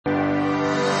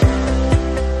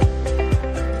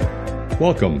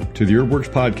Welcome to the HerbWorks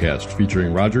podcast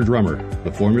featuring Roger Drummer,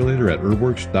 the formulator at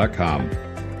herbworks.com.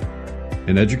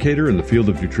 An educator in the field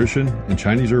of nutrition and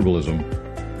Chinese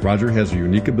herbalism, Roger has a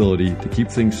unique ability to keep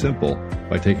things simple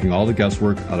by taking all the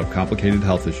guesswork out of complicated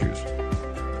health issues.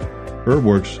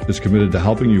 HerbWorks is committed to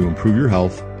helping you improve your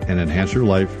health and enhance your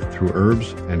life through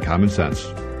herbs and common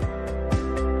sense.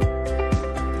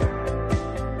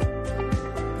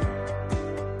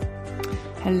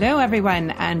 Hello,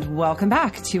 everyone, and welcome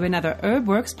back to another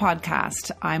HerbWorks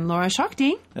podcast. I'm Laura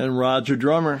Shakti. And Roger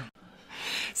Drummer.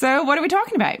 So what are we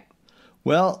talking about?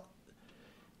 Well,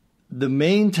 the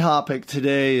main topic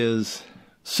today is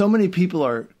so many people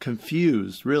are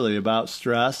confused, really, about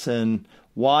stress and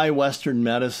why Western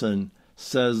medicine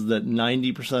says that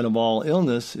 90% of all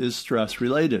illness is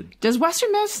stress-related. Does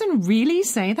Western medicine really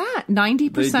say that?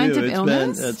 90% of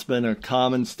illness? It's been a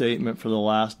common statement for the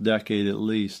last decade at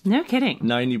least. No kidding.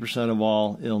 90% of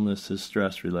all illness is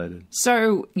stress-related.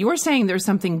 So you're saying there's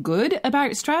something good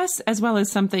about stress as well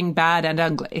as something bad and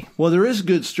ugly? Well, there is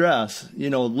good stress. You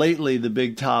know, lately the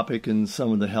big topic in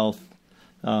some of the health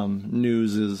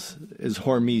news is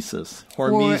hormesis.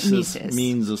 Hormesis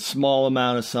means a small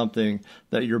amount of something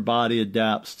that your body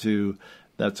adapts to.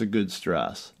 That's a good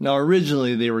stress. Now,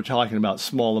 originally they were talking about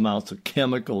small amounts of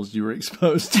chemicals you were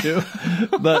exposed to,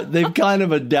 but they've kind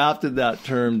of adapted that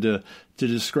term to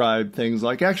describe things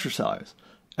like exercise.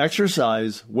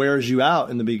 Exercise wears you out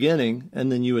in the beginning,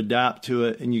 and then you adapt to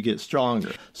it and you get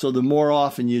stronger. So the more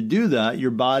often you do that,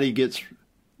 your body gets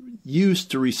used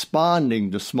to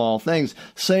responding to small things.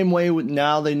 Same way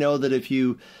now they know that if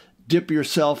you dip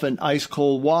yourself in ice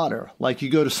cold water, like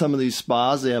you go to some of these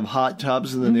spas, they have hot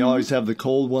tubs and then they always have the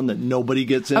cold one that nobody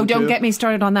gets into. Oh, don't get me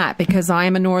started on that because I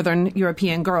am a Northern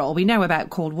European girl. We know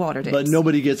about cold water dips. But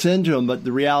nobody gets into them. But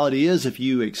the reality is if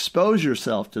you expose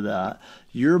yourself to that,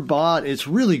 your body, it's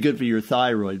really good for your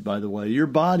thyroid, by the way. Your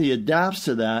body adapts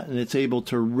to that and it's able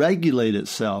to regulate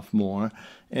itself more,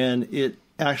 and it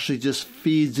actually just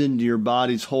feeds into your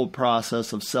body's whole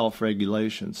process of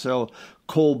self-regulation. So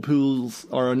cold pools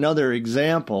are another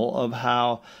example of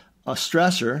how a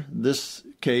stressor, this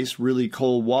case really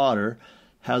cold water,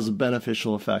 has a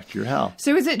beneficial effect to your health.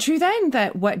 So is it true then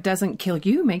that what doesn't kill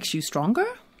you makes you stronger?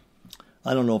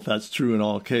 I don't know if that's true in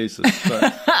all cases,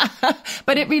 but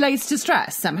but it relates to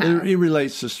stress somehow. It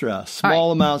relates to stress.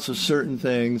 Small amounts of certain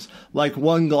things, like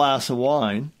one glass of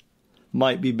wine,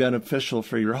 might be beneficial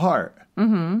for your heart.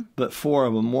 But 4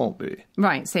 of them won't be.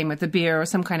 Right. Same with the beer or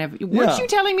some kind of... Weren't you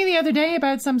telling me the other day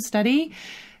about some study?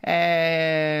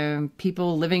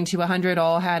 People living to 100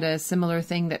 all had a similar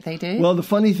thing that they did? Well, the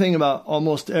funny thing about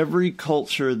almost every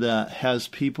culture that has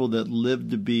people that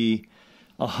live to be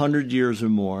 100 years or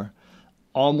more,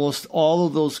 almost all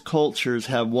of those cultures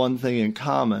have one thing in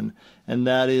common, and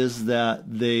that is that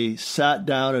they sat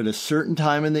down at a certain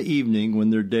time in the evening when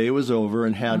their day was over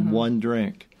and had one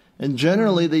drink. And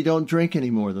generally, they don't drink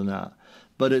any more than that.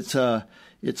 But it's a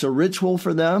ritual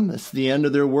for them. It's the end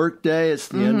of their work day. It's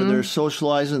the end of their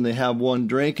socializing. They have one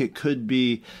drink. It could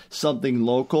be something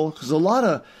local. Because a lot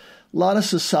of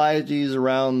societies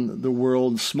around the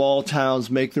world, small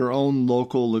towns, make their own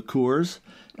local liqueurs.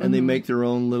 And they make their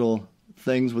own little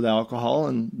things with alcohol.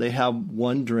 And they have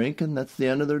one drink, and that's the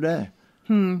end of their day.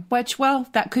 Which, well,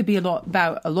 that could be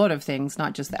about a lot of things,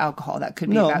 not just the alcohol. That could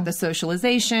be about the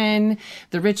socialization,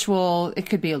 the ritual. It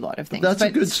could be a lot of things. That's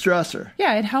a good stressor.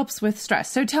 Yeah, it helps with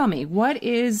stress. So tell me,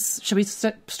 shall we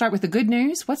start with the good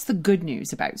news? What's the good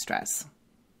news about stress?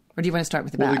 Or do you want to start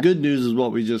with the bad? Well, the good news is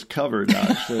what we just covered,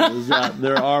 actually, is that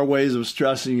there are ways of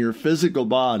stressing your physical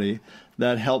body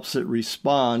that helps it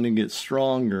respond and get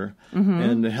stronger,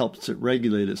 and it helps it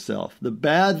regulate itself. The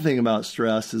bad thing about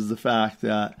stress is the fact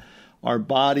that our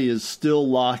body is still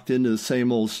locked into the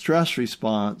same old stress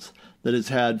response that it's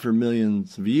had for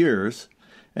millions of years.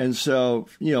 And so,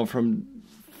 you know, from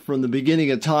the beginning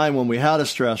of time when we had a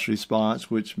stress response,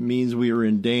 which means we were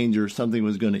in danger, something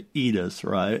was going to eat us,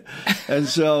 right? And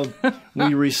so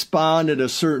we responded a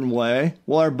certain way.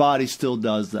 Well, our body still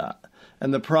does that.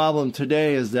 And the problem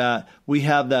today is that we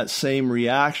have that same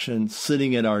reaction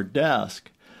sitting at our desk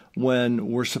when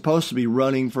we're supposed to be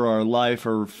running for our life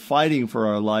or fighting for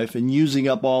our life and using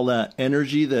up all that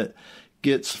energy that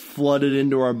gets flooded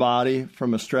into our body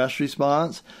from a stress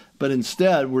response. But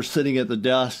instead, we're sitting at the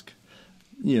desk,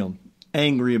 you know,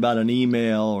 angry about an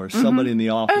email or somebody in the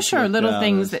office. Oh, sure. Little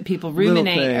things that people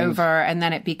ruminate over, and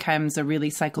then it becomes a really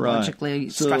psychologically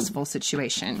stressful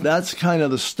situation. That's kind of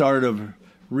the start of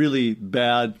really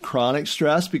bad chronic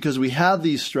stress because we have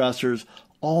these stressors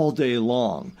all day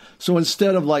long. So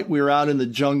instead of like we were out in the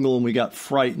jungle and we got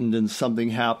frightened and something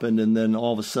happened and then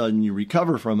all of a sudden you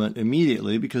recover from it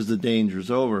immediately because the danger's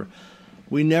over,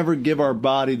 we never give our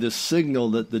body the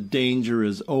signal that the danger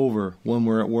is over when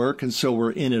we're at work, and so we're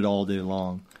in it all day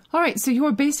long. All right, so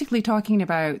you're basically talking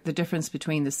about the difference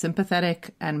between the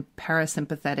sympathetic and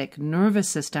parasympathetic nervous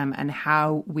system and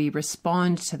how we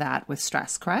respond to that with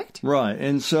stress, correct? Right,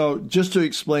 and so just to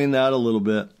explain that a little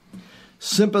bit,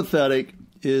 sympathetic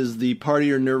is the part of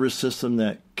your nervous system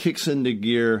that kicks into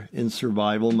gear in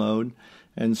survival mode,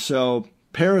 and so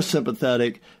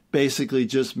parasympathetic basically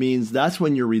just means that's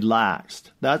when you're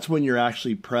relaxed. That's when you're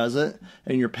actually present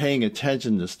and you're paying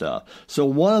attention to stuff. So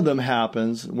one of them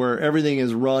happens where everything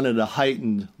is run at a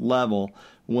heightened level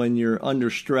when you're under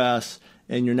stress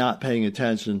and you're not paying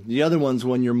attention. The other one's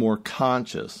when you're more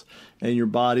conscious and your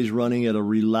body's running at a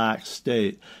relaxed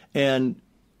state. And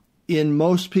in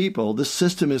most people, the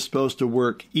system is supposed to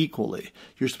work equally.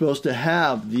 You're supposed to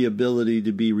have the ability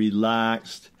to be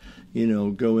relaxed,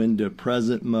 go into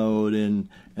present mode and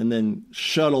then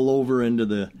shuttle over into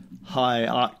the high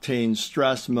octane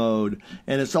stress mode,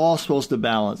 and it's all supposed to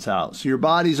balance out. So your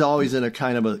body's always in a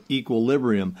kind of an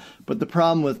equilibrium. But the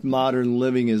problem with modern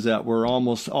living is that we're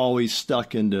almost always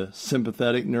stuck into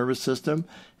sympathetic nervous system,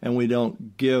 and we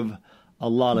don't give a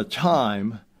lot of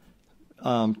time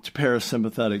to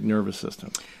parasympathetic nervous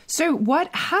system. So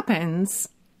what happens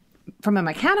from a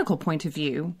mechanical point of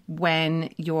view when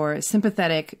your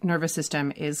sympathetic nervous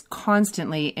system is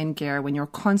constantly in gear, when you're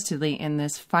constantly in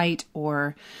this fight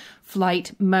or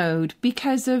flight mode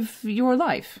because of your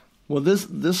life? Well, this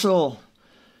will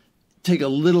take a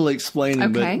little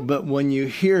explaining, okay. but when you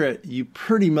hear it, you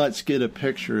pretty much get a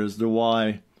picture as to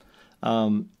why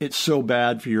it's so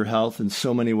bad for your health in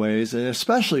so many ways, and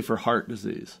especially for heart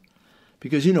disease.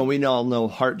 Because, we all know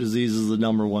heart disease is the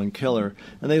number one killer,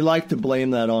 and they like to blame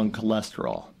that on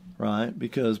cholesterol, right?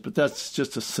 But that's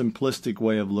just a simplistic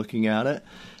way of looking at it.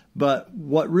 But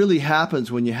what really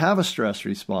happens when you have a stress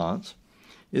response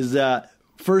is that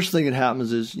first thing that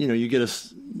happens is, you get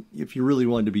if you really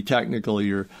wanted to be technical,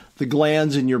 the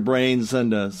glands in your brain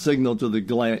send a signal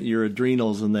to your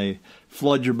adrenals, and they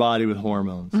flood your body with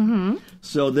hormones. Mm-hmm.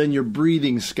 So then your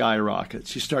breathing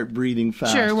skyrockets. You start breathing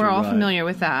faster. Sure, we're all familiar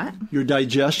with that. Your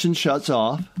digestion shuts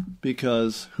off,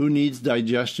 because who needs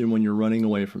digestion when you're running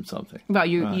away from something? Well,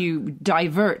 you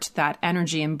divert that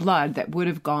energy and blood that would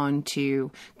have gone to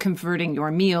converting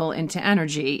your meal into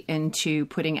energy, into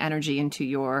putting energy into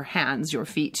your hands, your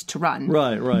feet to run.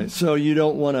 Right. So you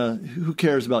don't want to, who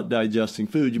cares about digesting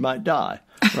food? You might die,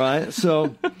 right?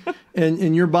 So,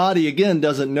 and your body, again,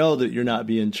 doesn't know that you're not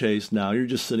being chased now. You're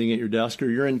just sitting at your desk or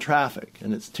you're in traffic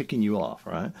and it's ticking you off,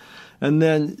 right? And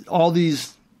then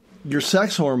your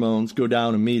sex hormones go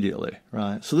down immediately,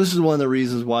 right? So this is one of the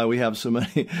reasons why we have so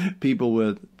many people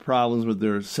with problems with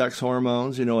their sex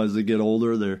hormones. As they get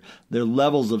older, their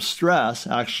levels of stress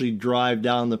actually drive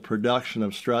down the production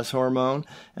of stress hormone,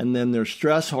 and then their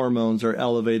stress hormones are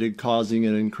elevated, causing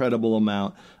an incredible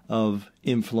amount of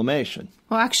inflammation.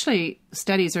 Well, actually,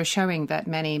 studies are showing that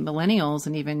many millennials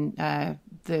and even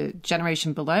the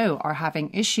generation below are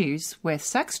having issues with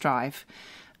sex drive,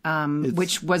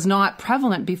 which was not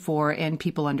prevalent before in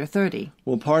people under 30.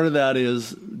 Well, part of that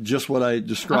is just what I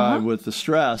described with the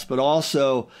stress, but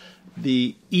also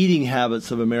the eating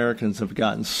habits of Americans have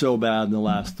gotten so bad in the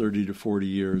last 30 to 40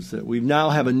 years that we now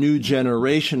have a new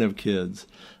generation of kids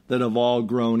that have all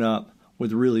grown up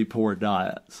with really poor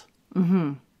diets.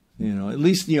 Mm-hmm. At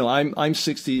least, I'm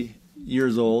 60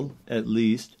 years old, at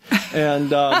least. And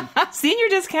senior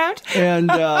discount. And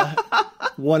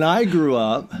when I grew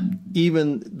up,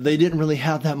 even they didn't really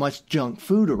have that much junk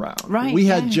food around. Right. We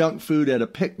had junk food at a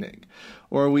picnic,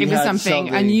 or it was something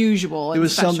unusual. It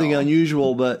was special. Something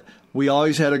unusual, but we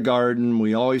always had a garden.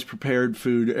 We always prepared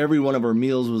food. Every one of our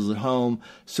meals was at home.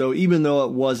 So even though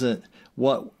it wasn't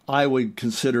what I would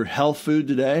consider health food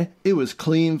today, it was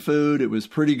clean food. It was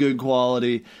pretty good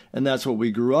quality, and that's what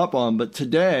we grew up on. But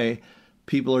today,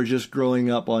 people are just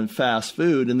growing up on fast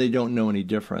food, and they don't know any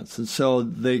difference. And so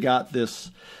they got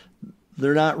this,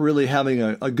 they're not really having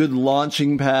a good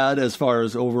launching pad as far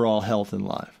as overall health in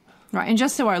life. Right. And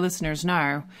just so our listeners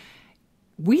know,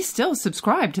 we still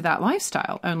subscribe to that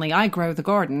lifestyle, only I grow the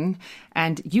garden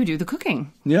and you do the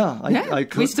cooking. Yeah, I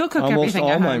cook. We still cook almost everything all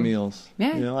at my home. Meals.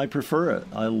 Yeah. I prefer it.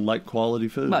 I like quality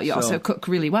food. Well, you also cook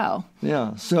really well.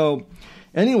 Yeah. So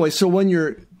anyway, when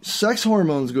your sex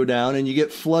hormones go down and you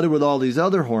get flooded with all these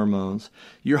other hormones,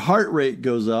 your heart rate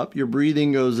goes up, your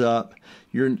breathing goes up,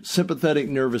 your sympathetic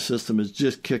nervous system is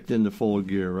just kicked into full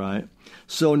gear, right?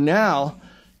 So now,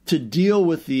 to deal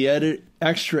with the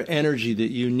extra energy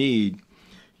that you need,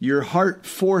 your heart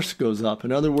force goes up.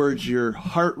 In other words, your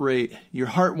heart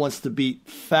wants to beat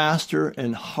faster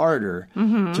and harder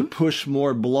to push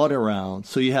more blood around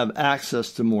so you have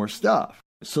access to more stuff.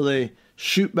 So they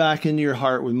shoot back into your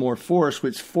heart with more force,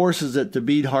 which forces it to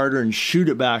beat harder and shoot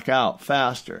it back out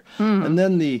faster. And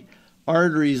then the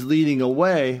arteries leading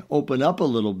away open up a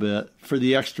little bit for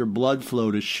the extra blood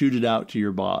flow to shoot it out to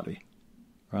your body,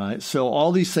 right? So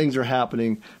all these things are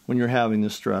happening when you're having the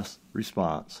stress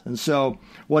response. And so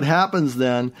what happens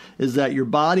then is that your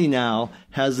body now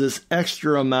has this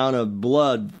extra amount of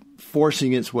blood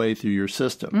forcing its way through your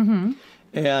system.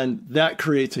 And that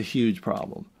creates a huge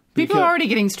problem. People are already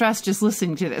getting stressed just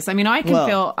listening to this. I mean, I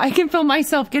can feel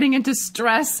myself getting into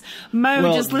stress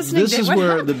mode just listening to it. This is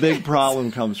where the big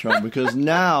problem comes from, because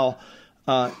now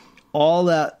all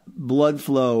that blood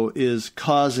flow is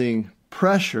causing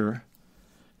pressure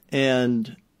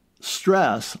and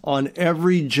stress on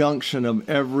every junction of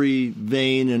every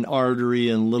vein and artery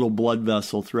and little blood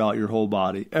vessel throughout your whole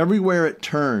body. Everywhere it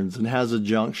turns and has a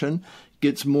junction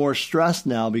gets more stress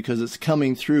now because it's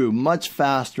coming through much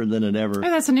faster than it ever was.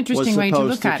 That's an interesting way to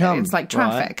look at it. It's like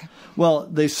traffic. Right? Well,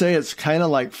 they say it's kind of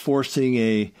like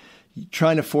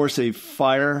trying to force a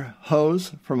fire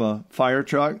hose from a fire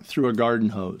truck through a garden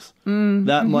hose.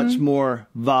 That much more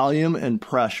volume and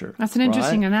pressure. That's an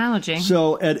interesting analogy.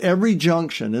 So at every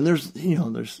junction, and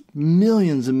there's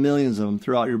millions and millions of them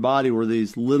throughout your body where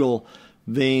these little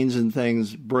veins and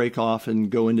things break off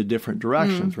and go into different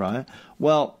directions, right?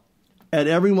 Well, at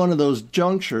every one of those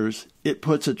junctures, it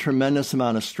puts a tremendous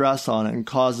amount of stress on it and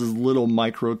causes little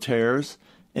micro tears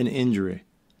and injury.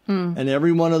 And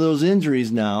every one of those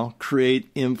injuries now create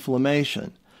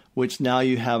inflammation, which now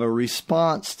you have a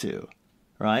response to,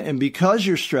 right? And because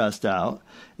you're stressed out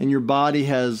and your body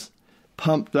has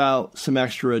pumped out some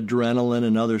extra adrenaline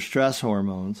and other stress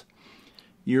hormones,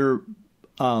 your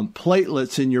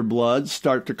platelets in your blood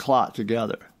start to clot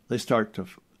together. They start to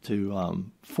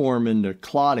form into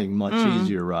clotting much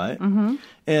easier, right?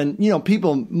 And,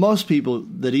 most people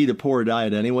that eat a poor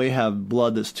diet anyway have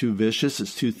blood that's too vicious,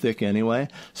 it's too thick anyway.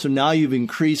 So now you've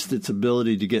increased its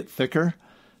ability to get thicker,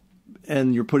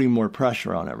 and you're putting more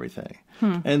pressure on everything.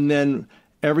 And then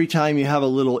every time you have a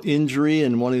little injury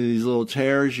and one of these little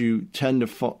tears, you tend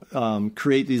to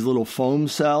create these little foam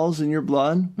cells in your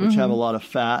blood, which have a lot of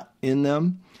fat in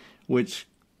them, which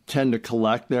tend to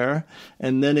collect there.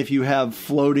 And then if you have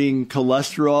floating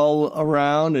cholesterol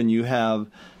around and you have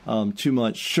too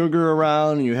much sugar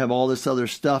around and you have all this other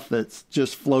stuff that's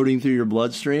just floating through your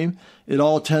bloodstream, it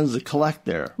all tends to collect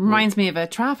there. Reminds me of a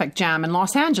traffic jam in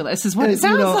Los Angeles is what it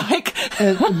sounds like.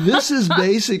 And this is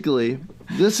basically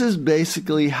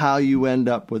how you end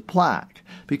up with plaque,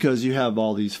 because you have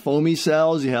all these foamy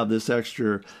cells, you have this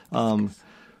extra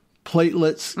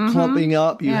platelets clumping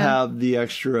up, you have the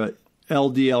extra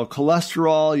LDL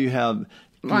cholesterol, you have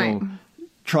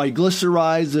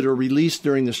triglycerides that are released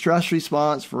during the stress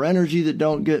response for energy that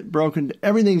don't get broken.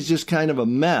 Everything's just kind of a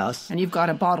mess. And you've got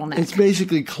a bottleneck. It's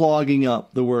basically clogging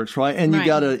up the works, right? And you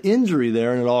got an injury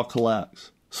there and it all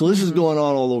collects. So this is going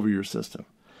on all over your system.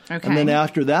 Okay. And then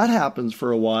after that happens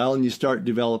for a while and you start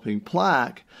developing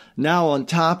plaque, now on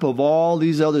top of all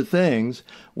these other things,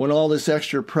 when all this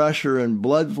extra pressure and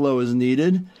blood flow is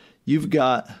needed, you've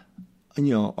got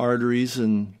arteries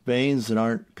and veins that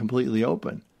aren't completely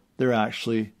open. They're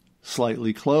actually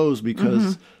slightly closed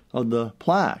because of the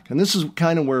plaque. And this is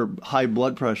kind of where high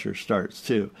blood pressure starts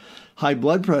too. High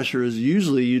blood pressure is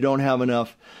usually you don't have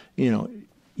enough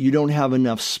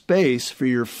space for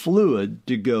your fluid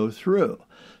to go through.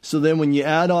 So then when you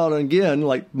add on again,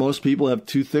 like most people have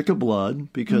too thick of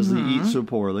blood because they eat so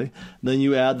poorly, then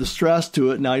you add the stress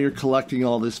to it. Now you're collecting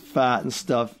all this fat and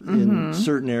stuff in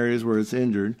certain areas where it's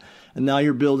injured. And now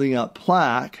you're building up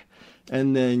plaque,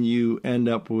 and then you end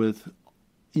up with,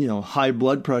 high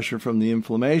blood pressure from the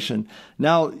inflammation.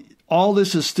 Now, all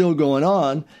this is still going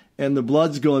on, and the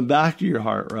blood's going back to your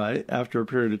heart, right, after a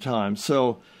period of time.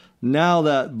 So now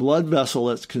that blood vessel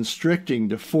that's constricting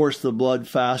to force the blood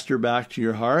faster back to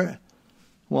your heart,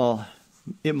 well,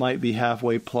 it might be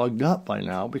halfway plugged up by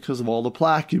now because of all the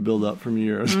plaque you build up from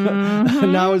years.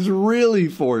 Now it's really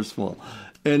forceful,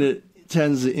 and it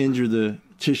tends to injure the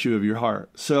tissue of your heart.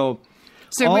 So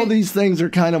all these things are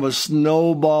kind of a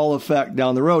snowball effect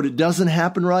down the road. It doesn't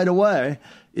happen right away.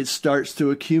 It starts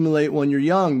to accumulate when you're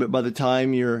young, but by the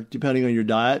time you're, depending on your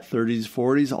diet, 30s,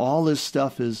 40s, all this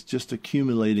stuff is just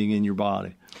accumulating in your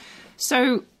body.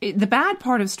 So the bad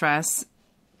part of stress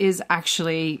is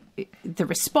actually the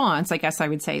response, I guess I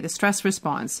would say, the stress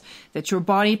response, that your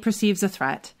body perceives a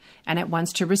threat and it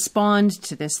wants to respond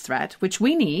to this threat, which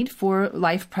we need for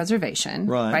life preservation.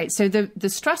 Right? So the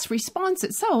stress response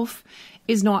itself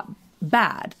is not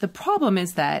bad. The problem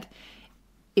is that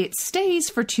it stays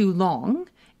for too long.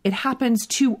 It happens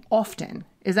too often.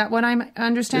 Is that what I'm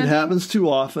understanding? It happens too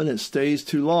often. It stays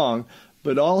too long.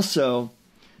 but also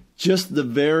just the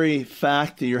very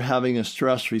fact that you're having a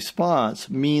stress response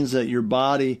means that your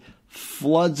body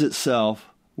floods itself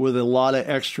with a lot of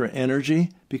extra energy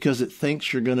because it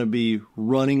thinks you're going to be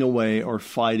running away or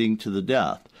fighting to the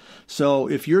death. So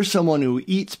if you're someone who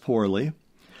eats poorly,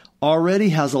 already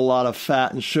has a lot of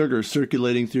fat and sugar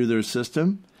circulating through their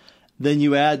system, then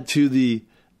you add to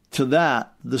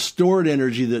that the stored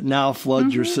energy that now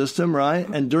floods your system, right?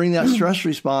 And during that stress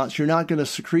response, you're not going to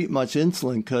secrete much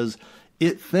insulin because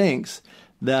it thinks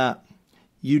that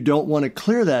you don't want to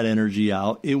clear that energy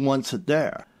out. It wants it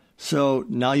there. So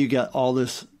now you get all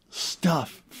this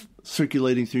stuff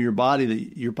circulating through your body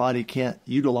that your body can't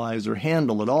utilize or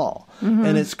handle at all.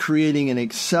 And it's creating an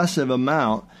excessive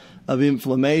amount of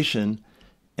inflammation,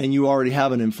 and you already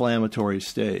have an inflammatory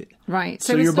state. Right.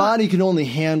 So your body can only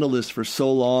handle this for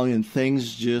so long, and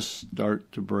things just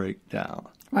start to break down.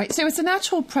 Right. So it's a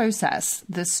natural process,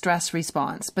 this stress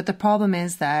response. But the problem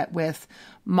is that with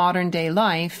modern day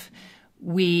life,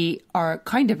 we are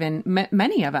kind of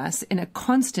many of us, in a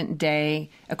constant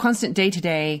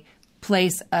day-to-day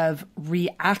place of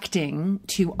reacting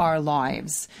to our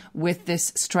lives with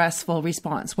this stressful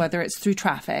response, whether it's through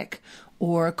traffic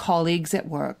or colleagues at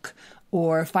work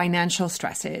or financial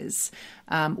stresses,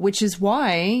 which is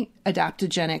why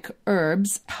adaptogenic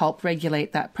herbs help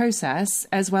regulate that process,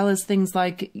 as well as things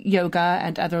like yoga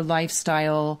and other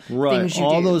lifestyle things you do.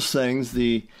 All those things,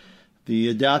 the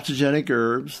adaptogenic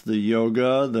herbs, the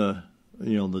yoga, the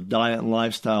diet and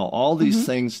lifestyle, all these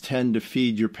things tend to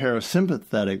feed your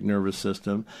parasympathetic nervous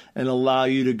system and allow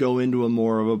you to go into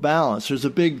more of a balance. There's a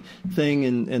big thing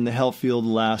in the health field the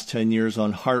last 10 years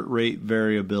on heart rate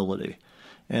variability.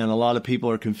 And a lot of people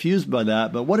are confused by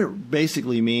that. But what it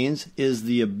basically means is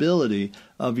the ability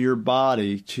of your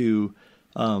body to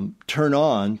turn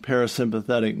on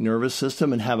parasympathetic nervous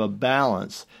system and have a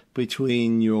balance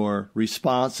between your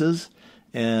responses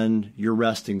and your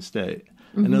resting state.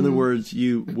 In other words,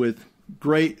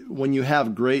 when you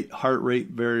have great heart rate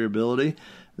variability,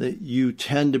 that you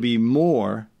tend to be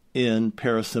more in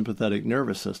parasympathetic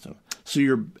nervous system. So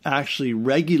you're actually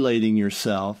regulating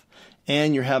yourself,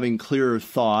 and you're having clearer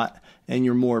thought, and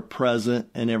you're more present,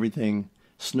 and everything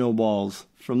snowballs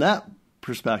from that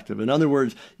perspective. In other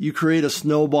words, you create a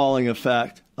snowballing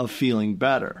effect of feeling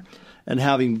better and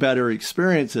having better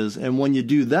experiences. And when you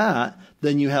do that,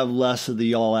 then you have less of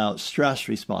the all-out stress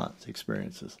response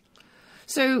experiences.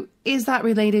 So is that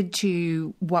related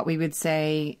to what we would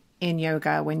say in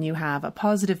yoga when you have a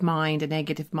positive mind, a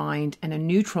negative mind, and a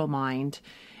neutral mind?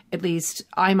 At least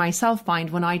I myself find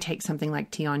when I take something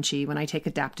like Tianqi, when I take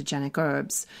adaptogenic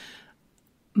herbs,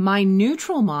 my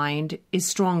neutral mind is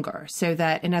stronger, so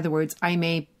that, in other words, I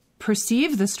may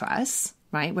perceive the stress,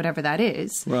 right, whatever that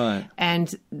is. Right.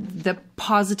 And the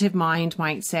positive mind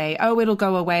might say, oh, it'll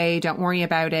go away. Don't worry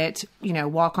about it.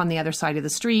 Walk on the other side of the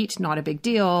street. Not a big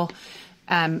deal.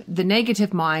 The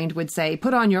negative mind would say,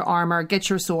 put on your armor, get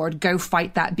your sword, go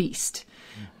fight that beast.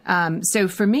 So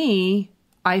for me,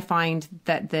 I find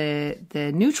that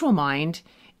the neutral mind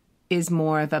is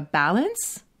more of a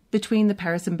balance between the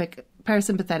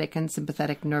parasympathetic and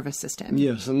sympathetic nervous system.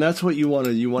 Yes, and that's what you want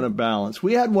to balance.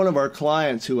 We had one of our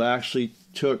clients who actually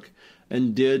took our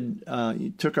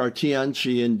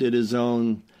Tianqi and did his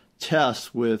own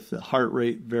test with heart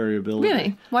rate variability.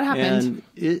 Really? What happened? And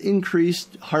it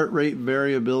increased heart rate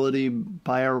variability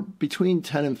by between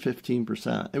 10 and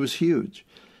 15%. It was huge.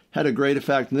 Had a great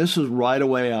effect, and this was right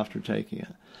away after taking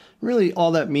it. Really,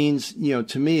 all that means,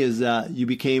 to me, is that you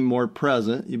became more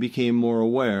present, you became more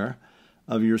aware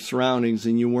of your surroundings,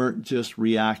 and you weren't just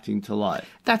reacting to life.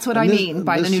 That's what I mean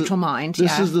by the neutral mind.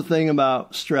 This is the thing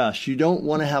about stress. You don't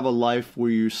want to have a life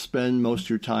where you spend most of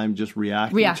your time just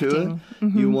reacting. To it.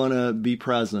 Mm-hmm. You want to be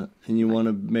present, and you want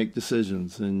to make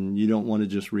decisions, and you don't want to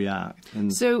just react.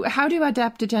 And so how do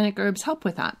adaptogenic herbs help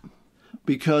with that?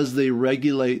 Because they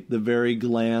regulate the very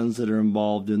glands that are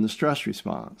involved in the stress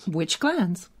response. Which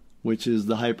glands? Which is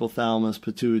the hypothalamus,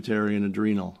 pituitary, and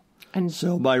adrenal. And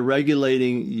so by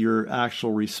regulating your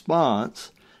actual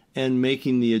response and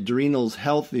making the adrenals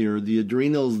healthier, the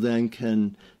adrenals then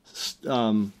can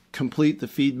complete the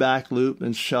feedback loop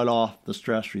and shut off the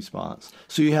stress response.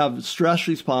 So you have stress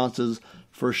responses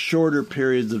for shorter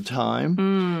periods of time,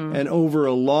 and over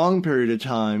a long period of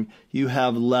time, you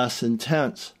have less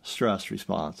intense stress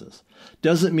responses.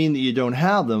 Doesn't mean that you don't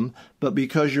have them, but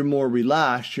because you're more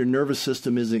relaxed, your nervous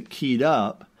system isn't keyed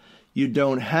up, you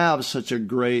don't have such a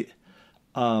great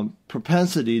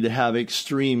propensity to have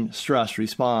extreme stress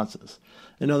responses.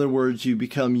 In other words, you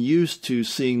become used to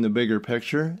seeing the bigger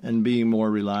picture and being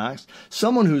more relaxed.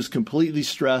 Someone who's completely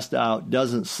stressed out,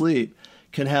 doesn't sleep,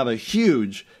 can have a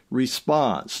huge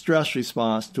stress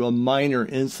response to a minor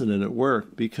incident at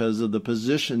work because of the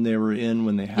position they were in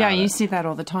when they had it. Yeah, you see that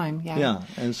all the time. Yeah. Yeah,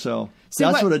 and so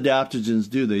that's what adaptogens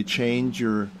do. They change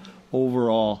your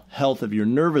overall health of your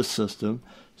nervous system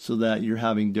so that you're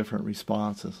having different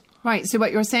responses. Right. So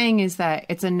what you're saying is that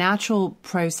it's a natural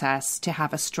process to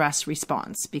have a stress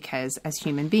response because as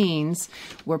human beings,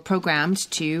 we're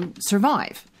programmed to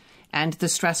survive. And the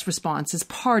stress response is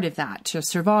part of that, to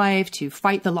survive, to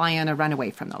fight the lion or run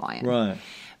away from the lion. Right.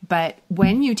 But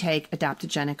when you take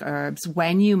adaptogenic herbs,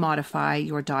 when you modify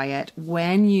your diet,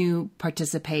 when you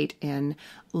participate in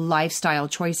lifestyle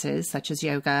choices such as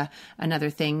yoga and other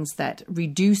things that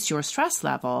reduce your stress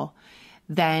level,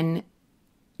 then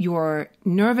your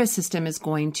nervous system is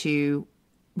going to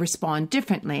respond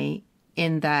differently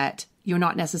in that you're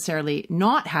not necessarily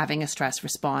not having a stress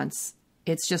response.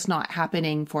 It's just not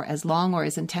happening for as long or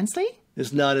as intensely.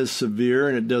 It's not as severe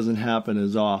and it doesn't happen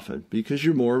as often because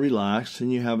you're more relaxed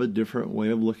and you have a different way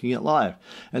of looking at life.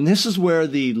 And this is where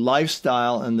the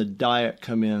lifestyle and the diet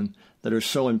come in that are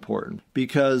so important.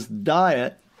 Because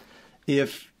diet,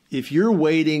 if you're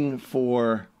waiting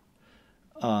for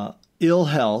ill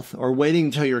health or waiting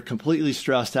until you're completely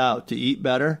stressed out to eat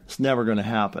better, it's never going to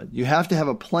happen. You have to have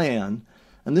a plan.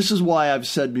 And this is why I've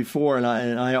said before, and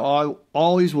I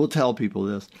always will tell people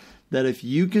this, that if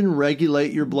you can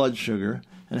regulate your blood sugar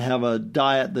and have a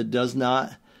diet that does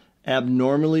not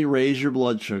abnormally raise your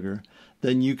blood sugar,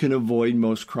 then you can avoid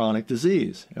most chronic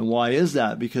disease. And why is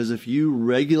that? Because if you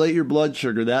regulate your blood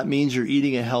sugar, that means you're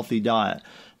eating a healthy diet.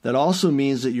 That also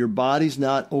means that your body's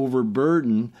not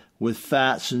overburdened with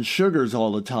fats and sugars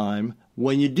all the time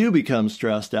when you do become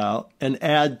stressed out, and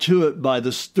add to it by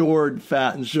the stored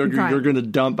fat and sugar you're going to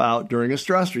dump out during a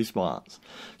stress response.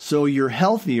 So you're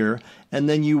healthier, and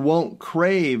then you won't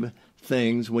crave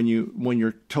things when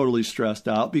you're totally stressed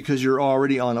out because you're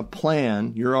already on a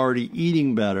plan, you're already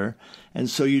eating better, and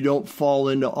so you don't fall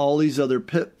into all these other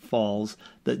pitfalls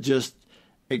that just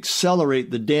accelerate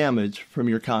the damage from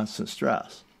your constant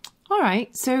stress. All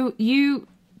right. So you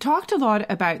talked a lot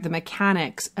about the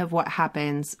mechanics of what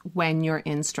happens when you're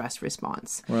in stress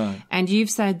response. Right. And you've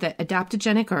said that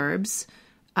adaptogenic herbs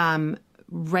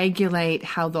regulate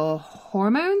how the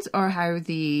hormones or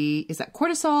is that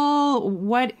cortisol?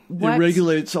 What? It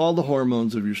regulates all the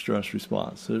hormones of your stress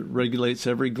response. It regulates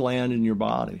every gland in your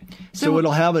body. So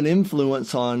it'll have an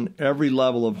influence on every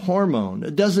level of hormone.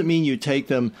 It doesn't mean you take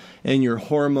them and your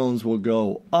hormones will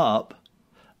go up.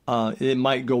 It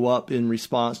might go up in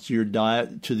response to your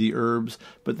diet, to the herbs,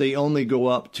 but they only go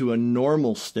up to a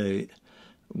normal state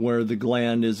where the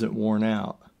gland isn't worn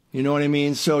out. You know what I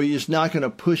mean? So it's not going to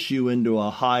push you into a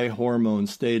high hormone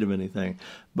state of anything.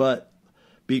 But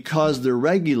because they're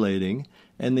regulating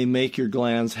and they make your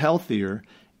glands healthier,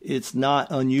 it's not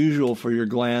unusual for your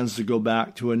glands to go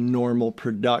back to a normal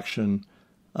production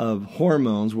of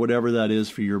hormones, whatever that is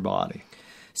for your body.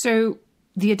 So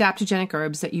the adaptogenic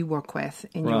herbs that you work with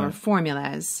in your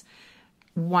formulas,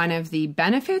 one of the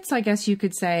benefits, I guess you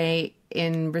could say,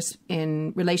 in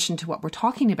relation to what we're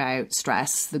talking about,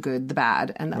 stress, the good, the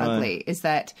bad, and the ugly, is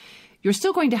that you're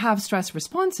still going to have stress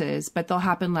responses, but they'll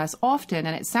happen less often.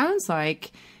 And it sounds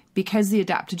like because the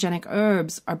adaptogenic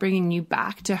herbs are bringing you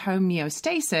back to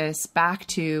homeostasis, back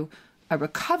to a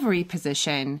recovery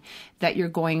position, that you're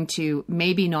going to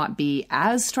maybe not be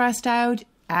as stressed out.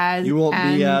 You won't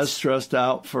be as stressed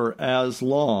out for as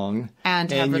long, and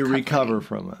you recover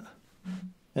from it.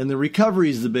 And the recovery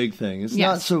is the big thing. It's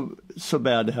not so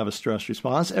bad to have a stress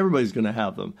response. Everybody's going to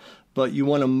have them. But you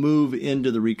want to move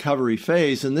into the recovery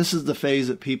phase, and this is the phase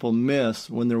that people miss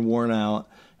when they're worn out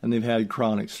and they've had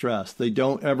chronic stress. They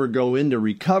don't ever go into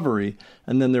recovery,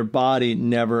 and then their body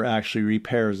never actually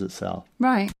repairs itself.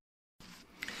 Right.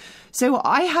 So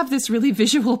I have this really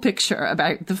visual picture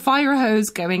about the fire hose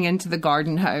going into the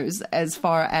garden hose as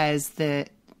far as the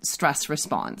stress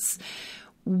response.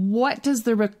 What does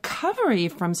the recovery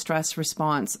from stress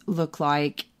response look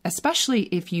like, especially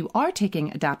if you are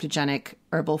taking adaptogenic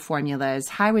herbal formulas?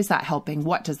 How is that helping?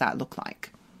 What does that look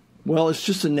like? Well, it's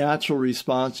just a natural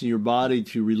response in your body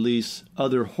to release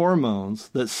other hormones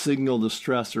that signal the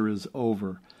stressor is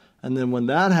over. And then when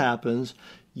that happens,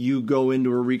 you go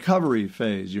into a recovery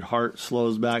phase. Your heart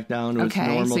slows back down to its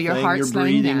normal so thing. Your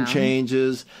breathing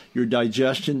changes. Your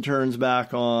digestion turns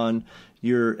back on.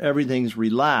 Everything's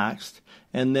relaxed.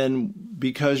 And then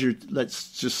because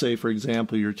let's just say, for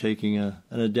example, you're taking an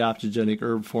adaptogenic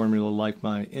herb formula like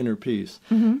my Inner Peace.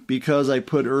 Mm-hmm. Because I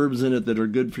put herbs in it that are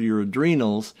good for your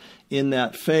adrenals, in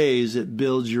that phase, it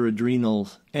builds your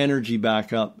adrenals energy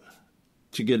back up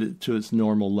to get it to its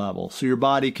normal level. So your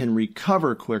body can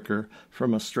recover quicker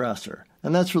from a stressor.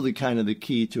 And that's really kind of the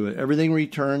key to it. Everything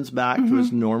returns back to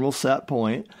its normal set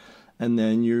point, and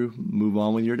then you move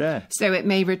on with your day. So it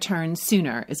may return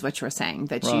sooner, is what you're saying,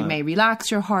 that you may relax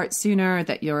your heart sooner,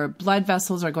 that your blood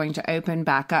vessels are going to open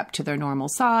back up to their normal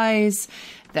size,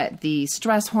 that the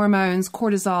stress hormones,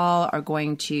 cortisol, are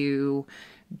going to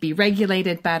be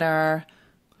regulated better.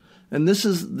 And this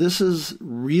is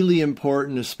really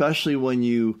important, especially when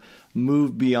you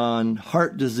move beyond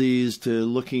heart disease to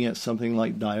looking at something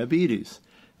like diabetes.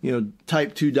 You know,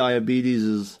 type 2 diabetes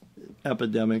is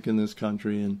epidemic in this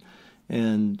country,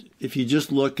 and if you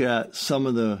just look at some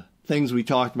of the things we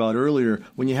talked about earlier,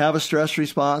 when you have a stress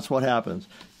response, what happens?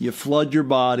 You flood your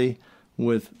body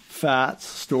with fats,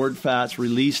 stored fats,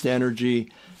 released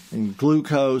energy, and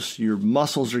glucose. Your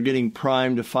muscles are getting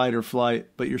primed to fight or flight,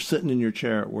 but you're sitting in your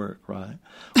chair at work, right?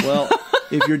 Well,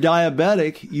 if you're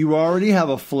diabetic, you already have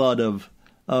a flood of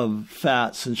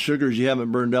fats and sugars you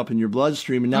haven't burned up in your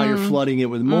bloodstream, and now you're flooding it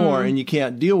with more, and you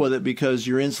can't deal with it because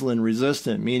you're insulin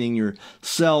resistant, meaning your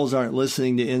cells aren't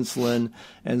listening to insulin,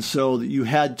 and so you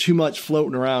had too much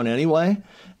floating around anyway,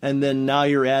 and then now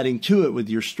you're adding to it with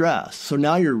your stress. So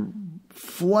now you're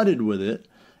flooded with it,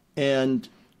 and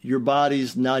your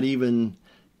body's not even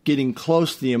getting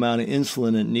close to the amount of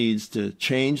insulin it needs to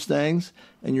change things,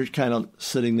 and you're kind of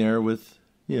sitting there with,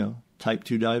 type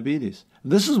 2 diabetes.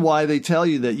 This is why they tell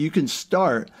you that you can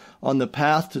start on the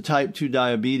path to type 2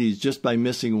 diabetes just by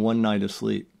missing one night of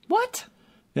sleep. What?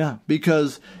 Yeah,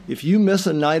 because if you miss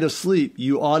a night of sleep,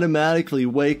 you automatically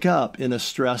wake up in a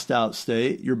stressed out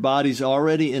state. Your body's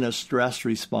already in a stress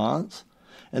response.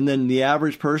 And then the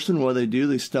average person, what they do,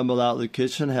 they stumble out of the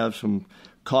kitchen, have some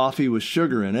coffee with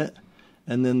sugar in it,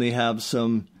 and then they have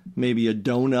maybe a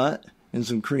donut and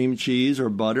some cream cheese or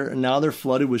butter, and now they're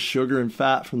flooded with sugar and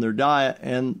fat from their diet,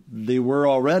 and they were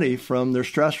already from their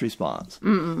stress response.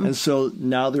 And so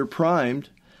now they're primed,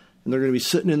 and they're going to be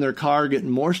sitting in their car getting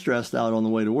more stressed out on the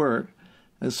way to work,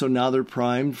 and so now they're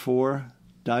primed for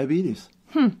diabetes.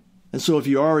 And so if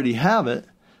you already have it,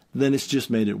 then it's just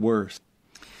made it worse.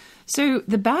 So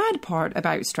the bad part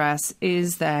about stress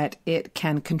is that it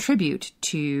can contribute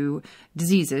to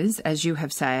diseases, as you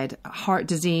have said, heart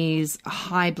disease,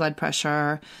 high blood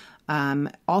pressure,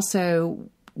 also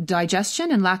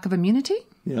digestion and lack of immunity.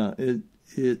 Yeah,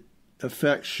 it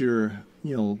affects your,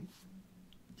 you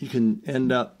can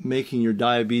end up making your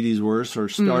diabetes worse or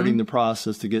starting the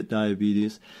process to get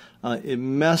diabetes. It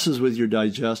messes with your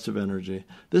digestive energy.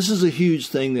 This is a huge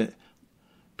thing that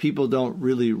people don't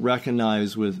really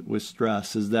recognize with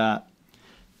stress, is that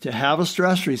to have a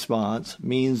stress response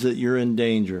means that you're in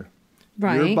danger.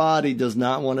 Right. Your body does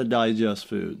not want to digest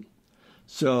food.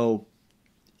 So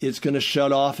it's going to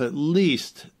shut off the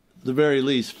very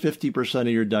least, 50% of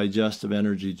your digestive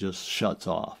energy just shuts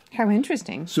off. How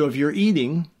interesting. So if you're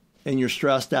eating and you're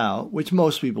stressed out, which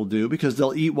most people do because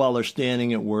they'll eat while they're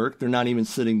standing at work. They're not even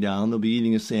sitting down. They'll be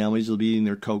eating a sandwich. They'll be eating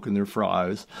their Coke and their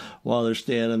fries while they're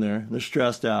standing there. They're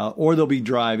stressed out. Or they'll be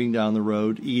driving down the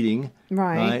road eating.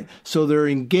 Right? So they're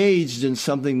engaged in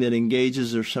something that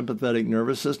engages their sympathetic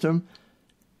nervous system,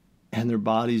 and their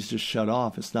body's just shut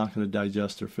off. It's not going to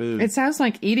digest their food. It sounds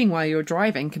like eating while you're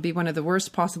driving could be one of the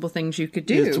worst possible things you could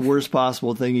do. It's the worst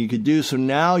possible thing you could do. So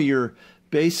now you're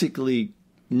basically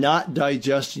not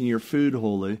digesting your food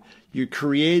wholly. You're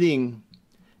creating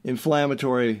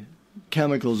inflammatory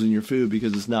chemicals in your food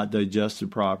because it's not digested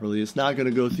properly. It's not going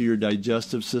to go through your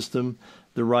digestive system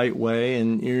the right way,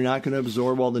 and you're not going to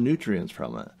absorb all the nutrients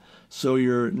from it. So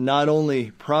you're not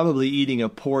only probably eating a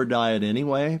poor diet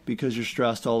anyway because you're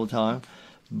stressed all the time,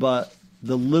 but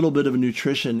the little bit of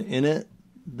nutrition in it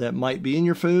that might be in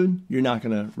your food, you're not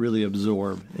going to really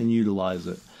absorb and utilize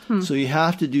it. So you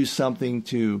have to do something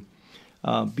to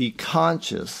be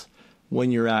conscious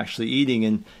when you're actually eating.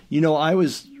 And, I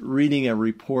was reading a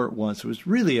report once. It was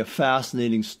really a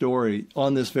fascinating story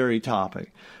on this very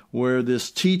topic, where this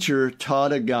teacher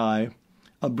taught a guy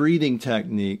a breathing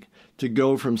technique to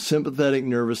go from sympathetic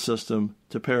nervous system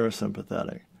to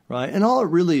parasympathetic, right? And all it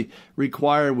really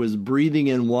required was breathing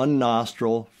in one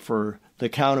nostril for the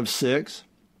count of 6,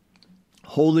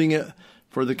 holding it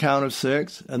for the count of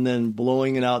 6, and then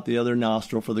blowing it out the other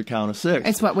nostril for the count of 6.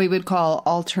 It's what we would call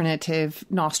alternative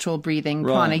nostril breathing,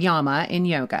 pranayama, in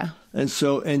yoga. And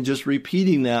just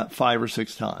repeating that 5 or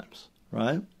 6 times,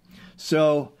 right?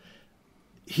 So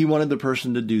he wanted the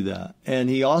person to do that. And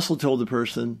he also told the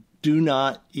person, do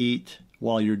not eat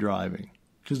while you're driving,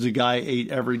 because the guy ate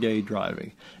every day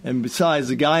driving. And besides,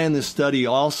 the guy in this study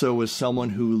also was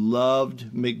someone who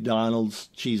loved McDonald's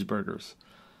cheeseburgers.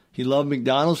 He loved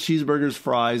McDonald's cheeseburgers,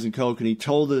 fries, and Coke, and he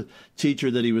told the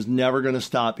teacher that he was never going to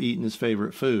stop eating his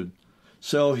favorite food.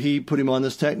 So he put him on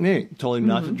this technique, told him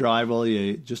not to drive while he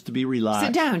ate, just to be relaxed.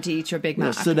 Sit down to eat your Big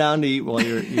Mac. Sit down to eat while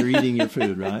you're eating your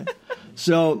food, right?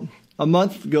 So a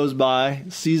month goes by,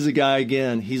 sees the guy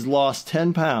again. He's lost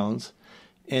 10 pounds,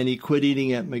 and he quit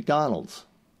eating at McDonald's.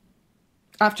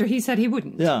 After he said he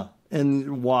wouldn't. Yeah.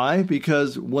 And why?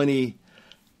 Because when he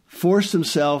forced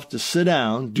himself to sit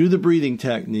down, do the breathing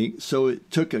technique, so it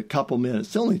took a couple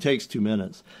minutes. It only takes 2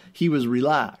 minutes. He was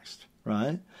relaxed,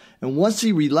 right? And once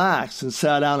he relaxed and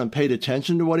sat down and paid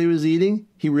attention to what he was eating,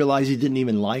 he realized he didn't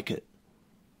even like it.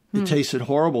 It tasted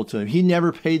horrible to him. He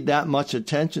never paid that much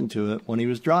attention to it when he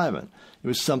was driving. It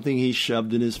was something he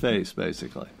shoved in his face,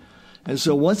 basically. And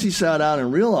so once he sat down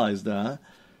and realized that,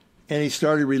 and he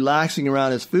started relaxing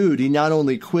around his food, he not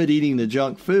only quit eating the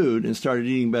junk food and started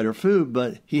eating better food,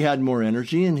 but he had more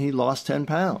energy and he lost 10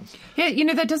 pounds. Yeah,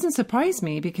 that doesn't surprise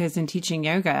me, because in teaching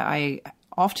yoga, I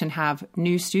often have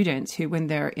new students who, when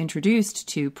they're introduced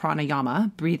to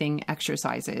pranayama, breathing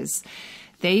exercises,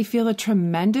 they feel a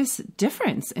tremendous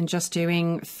difference in just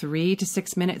doing 3 to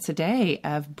 6 minutes a day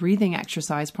of breathing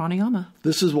exercise pranayama.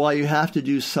 This is why you have to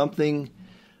do something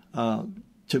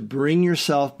to bring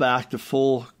yourself back to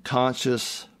full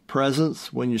conscious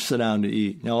presence when you sit down to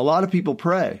eat. Now, a lot of people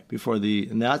pray before they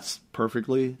eat, and that's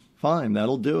perfectly fine.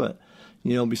 That'll do it.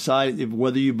 Besides,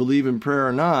 whether you believe in prayer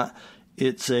or not,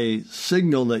 it's a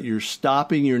signal that you're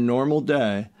stopping your normal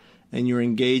day and you're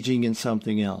engaging in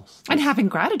something else. And having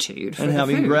gratitude for and the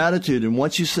having food. gratitude. And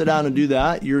once you sit down and do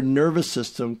that, your nervous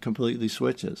system completely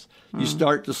switches. You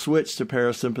start to switch to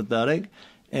parasympathetic,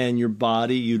 and your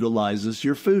body utilizes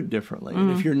your food differently.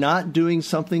 And if you're not doing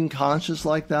something conscious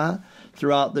like that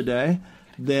throughout the day,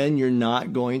 then you're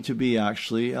not going to be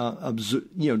actually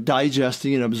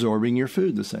digesting and absorbing your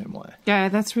food the same way. Yeah,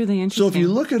 that's really interesting. So if you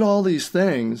look at all these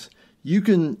things, you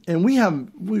can, and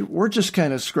we're just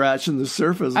kind of scratching the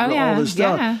surface of all this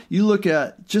stuff. Yeah. You look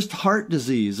at just heart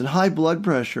disease and high blood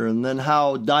pressure, and then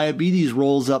how diabetes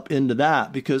rolls up into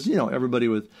that, because, everybody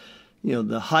with,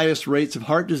 the highest rates of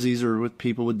heart disease are with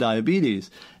people with diabetes.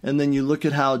 And then you look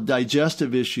at how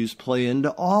digestive issues play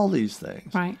into all these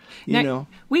things. Right.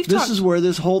 This is where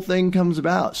this whole thing comes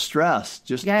about. Stress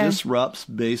just disrupts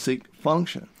basic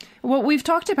function. Well, we've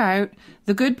talked about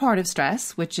the good part of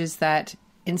stress, which is that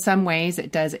in some ways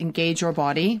it does engage your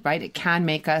body, right? It can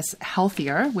make us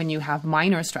healthier when you have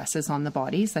minor stresses on the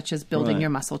body, such as building your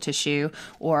muscle tissue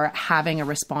or having a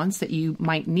response that you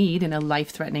might need in a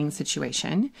life-threatening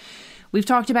situation. We've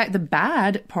talked about the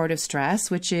bad part of stress,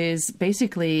 which is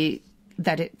basically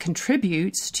that it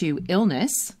contributes to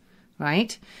illness,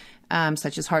 right?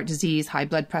 Such as heart disease, high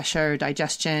blood pressure,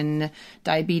 digestion,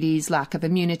 diabetes, lack of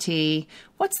immunity.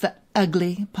 What's the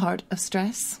ugly part of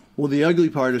stress? Well, the ugly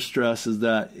part of stress is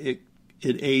that it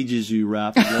ages you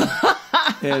rapidly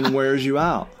and wears you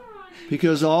out.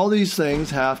 Because all these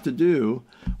things have to do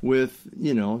with,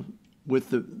 with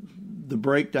the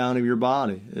breakdown of your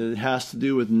body. It has to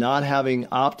do with not having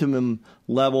optimum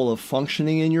level of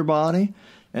functioning in your body,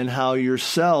 and how your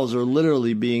cells are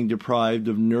literally being deprived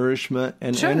of nourishment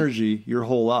and energy your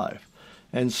whole life.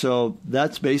 And so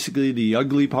that's basically the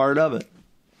ugly part of it.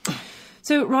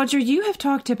 So, Roger, you have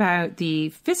talked about the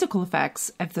physical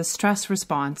effects of the stress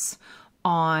response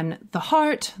on the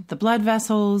heart, the blood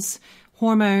vessels,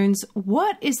 hormones.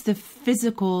 What is the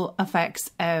physical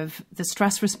effects of the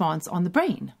stress response on the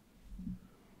brain?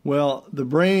 Well, the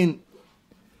brain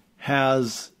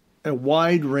has a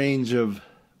wide range of,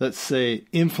 let's say,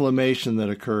 inflammation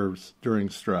that occurs during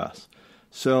stress.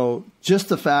 So just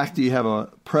the fact that you have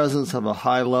a presence of a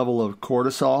high level of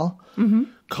cortisol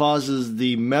causes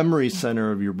the memory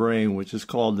center of your brain, which is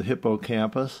called the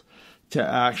hippocampus, to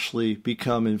actually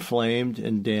become inflamed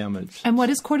and damaged. And what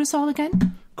is cortisol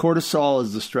again? Cortisol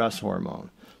is the stress hormone.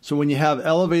 So when you have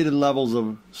elevated levels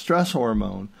of stress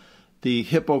hormone, the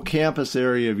hippocampus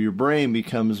area of your brain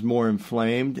becomes more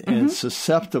inflamed and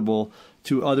susceptible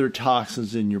to other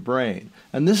toxins in your brain.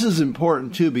 And this is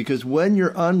important too, because when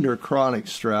you're under chronic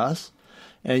stress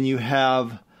and you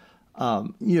have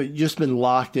you've just been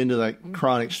locked into that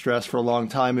chronic stress for a long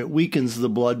time, it weakens the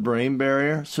blood-brain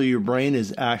barrier, so your brain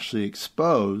is actually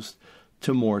exposed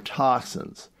to more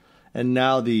toxins. And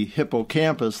now the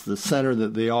hippocampus, the center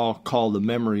that they all call the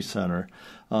memory center,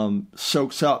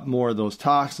 soaks up more of those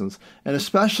toxins. And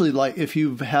especially like if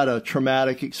you've had a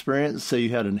traumatic experience, say you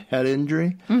had a head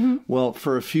injury, well,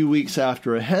 for a few weeks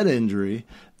after a head injury,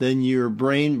 then your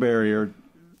brain barrier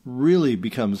really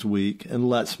becomes weak and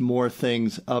lets more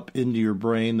things up into your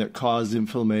brain that cause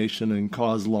inflammation and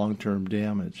cause long-term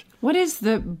damage. What is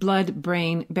the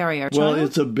blood-brain barrier? Well,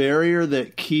 it's a barrier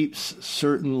that keeps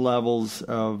certain levels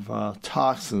of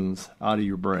toxins out of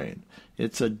your brain.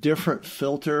 It's a different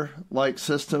filter-like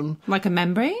system. Like a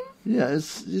membrane? Yeah,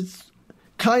 it's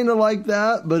kind of like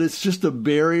that, but it's just a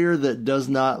barrier that does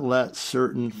not let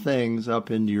certain things up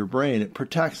into your brain. It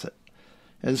protects it.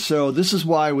 And so this is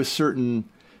why with certain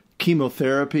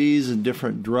chemotherapies and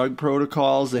different drug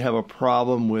protocols, they have a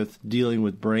problem with dealing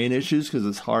with brain issues because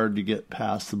it's hard to get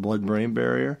past the blood-brain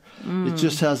barrier. It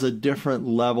just has a different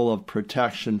level of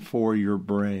protection for your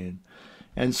brain.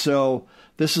 And so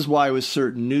this is why with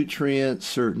certain nutrients,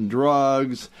 certain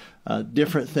drugs,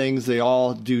 different things, they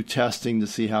all do testing to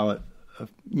see how it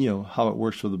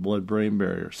works with the blood-brain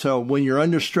barrier. So when you're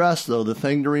under stress, though, the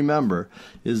thing to remember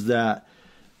is that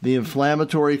the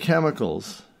inflammatory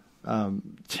chemicals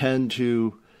tend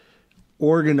to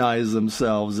organize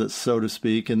themselves, so to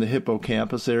speak, in the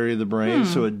hippocampus area of the brain.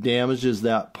 So it damages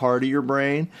that part of your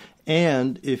brain.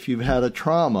 And if you've had a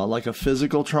trauma, like a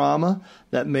physical trauma,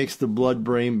 that makes the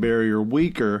blood-brain barrier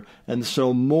weaker. And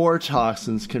so more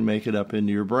toxins can make it up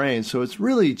into your brain. So it's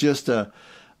really just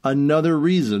another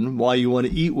reason why you want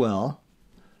to eat well.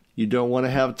 You don't want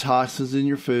to have toxins in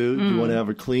your food. You want to have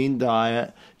a clean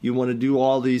diet. You want to do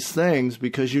all these things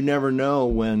because you never know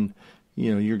when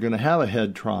you're going to have a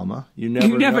head trauma. You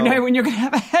never know when you're going to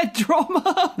have a head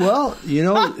trauma. Well,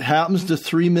 it happens to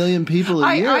 3 million people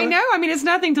a year. I know. I mean, it's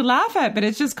nothing to laugh at, but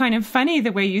it's just kind of funny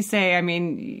the way you say. I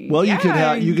mean, well, you could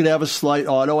have a slight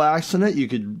auto accident. You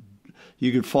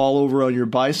could fall over on your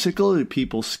bicycle.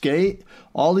 People skate.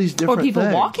 All these different things. Or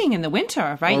people walking in the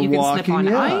winter, right? You can slip on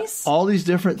ice. All these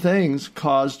different things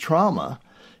cause trauma.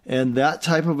 And that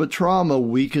type of a trauma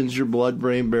weakens your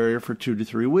blood-brain barrier for 2 to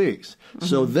 3 weeks.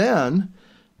 So then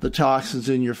the toxins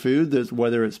in your food,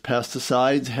 whether it's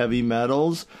pesticides, heavy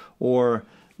metals, or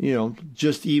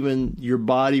just even your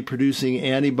body producing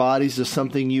antibodies to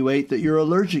something you ate that you're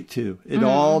allergic to, it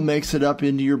all makes it up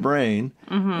into your brain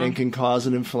and can cause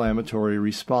an inflammatory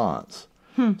response.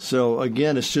 So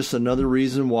again, it's just another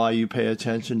reason why you pay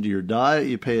attention to your diet,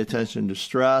 you pay attention to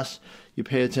stress, you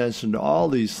pay attention to all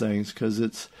these things because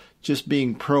it's just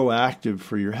being proactive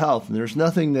for your health. And there's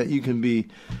nothing that you can be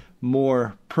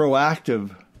more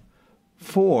proactive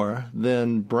for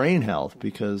than brain health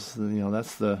because,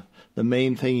 that's the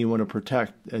main thing you want to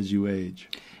protect as you age.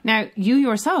 Now, you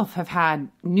yourself have had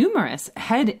numerous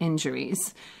head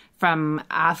injuries from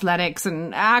athletics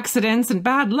and accidents and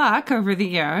bad luck over the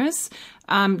years.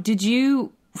 Did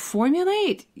you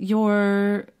formulate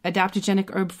your adaptogenic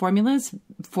herb formulas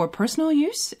for personal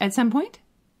use at some point?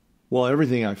 Well,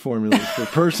 everything I formulate for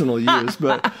personal use,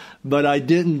 but I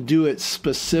didn't do it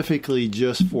specifically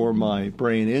just for my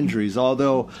brain injuries.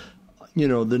 Although,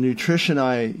 the nutrition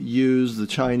I use, the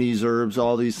Chinese herbs,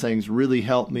 all these things really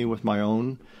helped me with my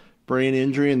own brain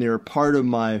injury, and they're part of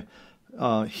my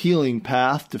healing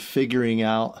path to figuring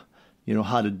out,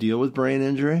 how to deal with brain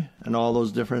injury and all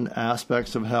those different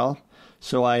aspects of health.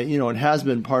 So it has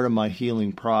been part of my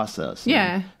healing process.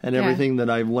 Yeah. And everything that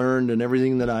I've learned and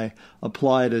everything that I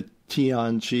apply to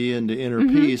Tianqi and to inner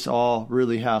peace all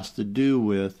really has to do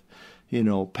with,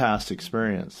 past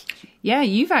experience. Yeah,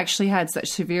 you've actually had such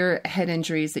severe head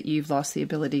injuries that you've lost the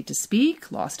ability to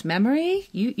speak, lost memory.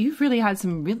 You've really had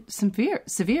some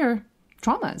severe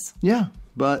traumas. Yeah,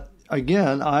 but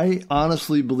again, I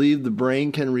honestly believe the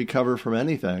brain can recover from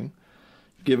anything,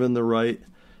 given the right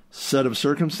set of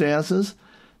circumstances,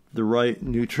 the right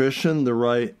nutrition, the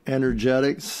right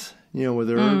energetics, with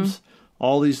herbs,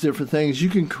 all these different things. You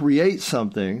can create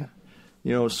something,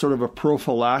 sort of a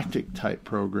prophylactic type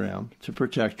program to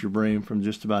protect your brain from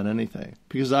just about anything.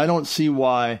 Because I don't see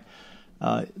why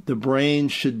the brain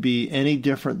should be any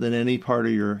different than any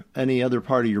other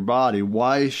part of your body.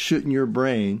 Why shouldn't your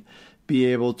brain be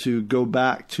able to go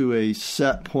back to a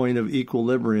set point of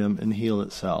equilibrium and heal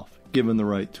itself, given the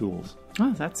right tools?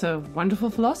 Oh, that's a wonderful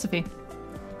philosophy.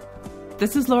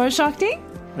 This is Laura Shakti.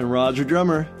 And Roger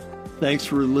Drummer. Thanks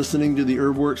for listening to the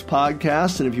HerbWorks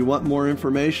podcast. And if you want more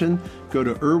information, go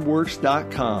to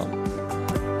herbworks.com.